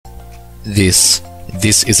This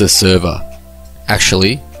is a server.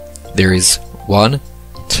 Actually, there is 1,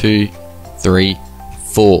 2, 3,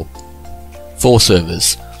 4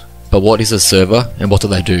 servers. But what is a server and what do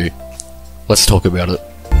they do? Let's talk about it.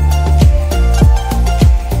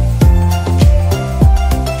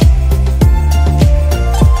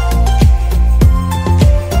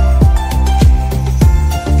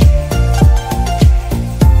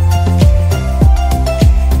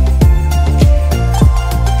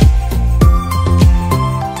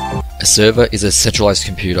 A server is a centralized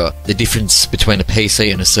computer. The difference between a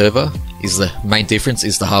PC and a server is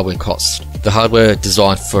the hardware cost. The hardware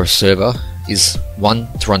designed for a server is one,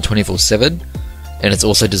 to run 24/7, and it's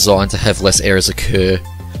also designed to have less errors occur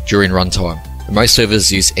during runtime. Most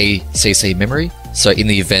servers use ECC memory, so in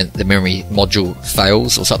the event the memory module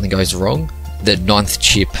fails or something goes wrong, the 9th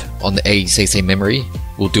chip on the ECC memory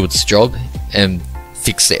will do its job and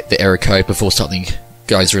fix the error code before something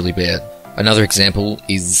goes really bad. Another example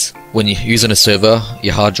is when you're using a server,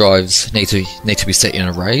 your hard drives need to be set in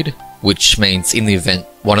a RAID, which means in the event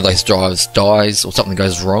one of those drives dies or something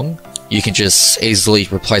goes wrong, you can just easily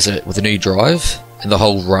replace it with a new drive, and the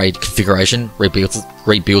whole RAID configuration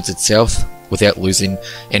rebuilds itself without losing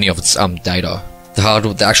any of its data.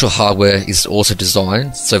 The actual hardware is also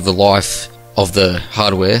designed so the life of the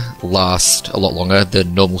hardware lasts a lot longer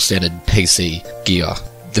than normal standard PC gear.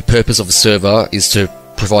 The purpose of a server is to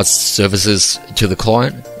provide services to the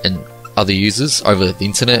client and other users over the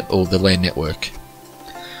internet or the LAN network.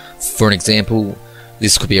 For an example,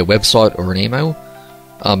 this could be a website or an email.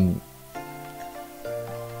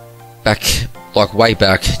 Way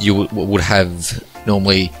back, you would have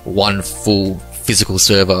normally one full physical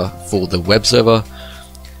server for the web server,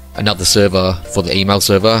 another server for the email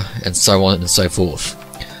server, and so on and so forth.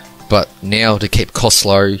 But now, to keep costs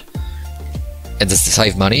low and to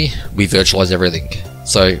save money, we virtualize everything.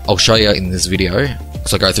 So I'll show you in this video,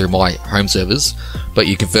 because I go through my home servers, but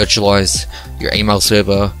you can virtualize your email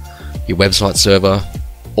server, your website server,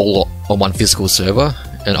 all on one physical server,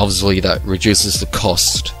 and obviously that reduces the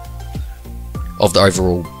cost of the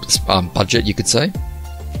overall budget, you could say.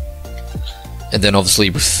 And then obviously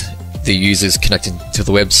with the users connecting to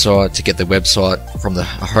the website to get the website from the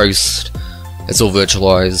host, it's all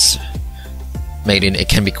virtualized, meaning it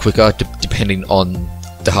can be quicker depending on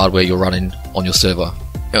the hardware you're running on your server.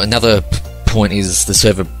 Another point is the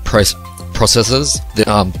server processors that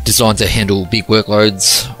are designed to handle big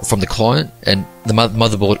workloads from the client, and the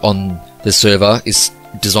motherboard on the server is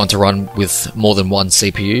designed to run with more than one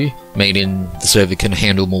CPU, meaning the server can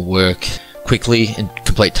handle more work quickly and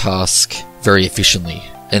complete tasks very efficiently.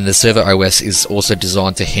 And the server OS is also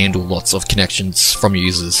designed to handle lots of connections from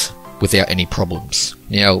users without any problems.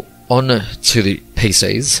 Now, on to the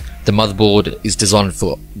PCs, the motherboard is designed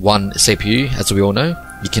for one CPU, as we all know.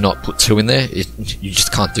 You cannot put two in there, you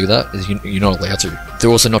just can't do that, you're not allowed to. They're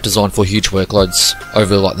also not designed for huge workloads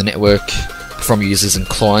over the network from users and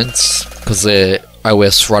clients, because their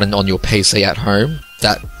OS running on your PC at home,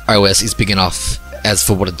 that OS is big enough as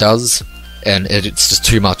for what it does, and it's just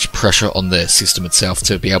too much pressure on the system itself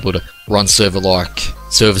to be able to run server-like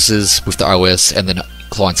services with the OS and then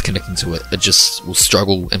clients connecting to it. It just will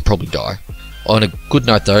struggle and probably die. On a good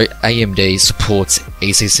note though, AMD supports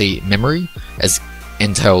ECC memory, as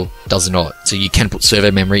Intel does not, so you can put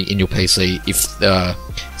server memory in your PC if the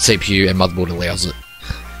CPU and motherboard allows it.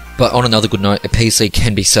 But on another good note, a PC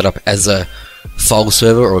can be set up as a file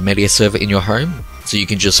server or a media server in your home, so you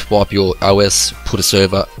can just swipe your OS, put a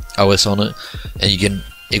server OS on it, and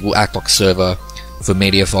it will act like a server for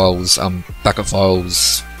media files, backup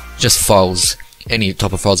files, just files, any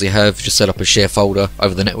type of files you have. Just set up a share folder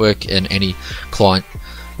over the network, and any client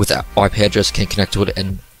with that IP address can connect to it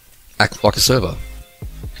and act like a server.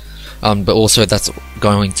 But also that's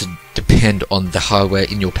going to depend on the hardware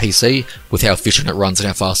in your PC with how efficient it runs and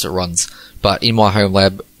how fast it runs. But in my home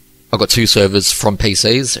lab, I've got 2 servers from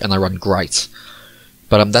PCs and they run great.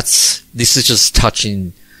 But this is just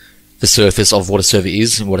touching the surface of what a server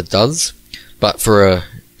is and what it does. But for a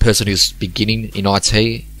person who's beginning in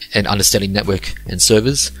IT and understanding network and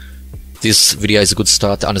servers, this video is a good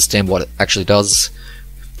start to understand what it actually does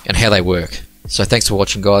and how they work. So thanks for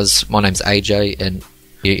watching, guys. My name's AJ, and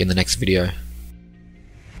see you in the next video.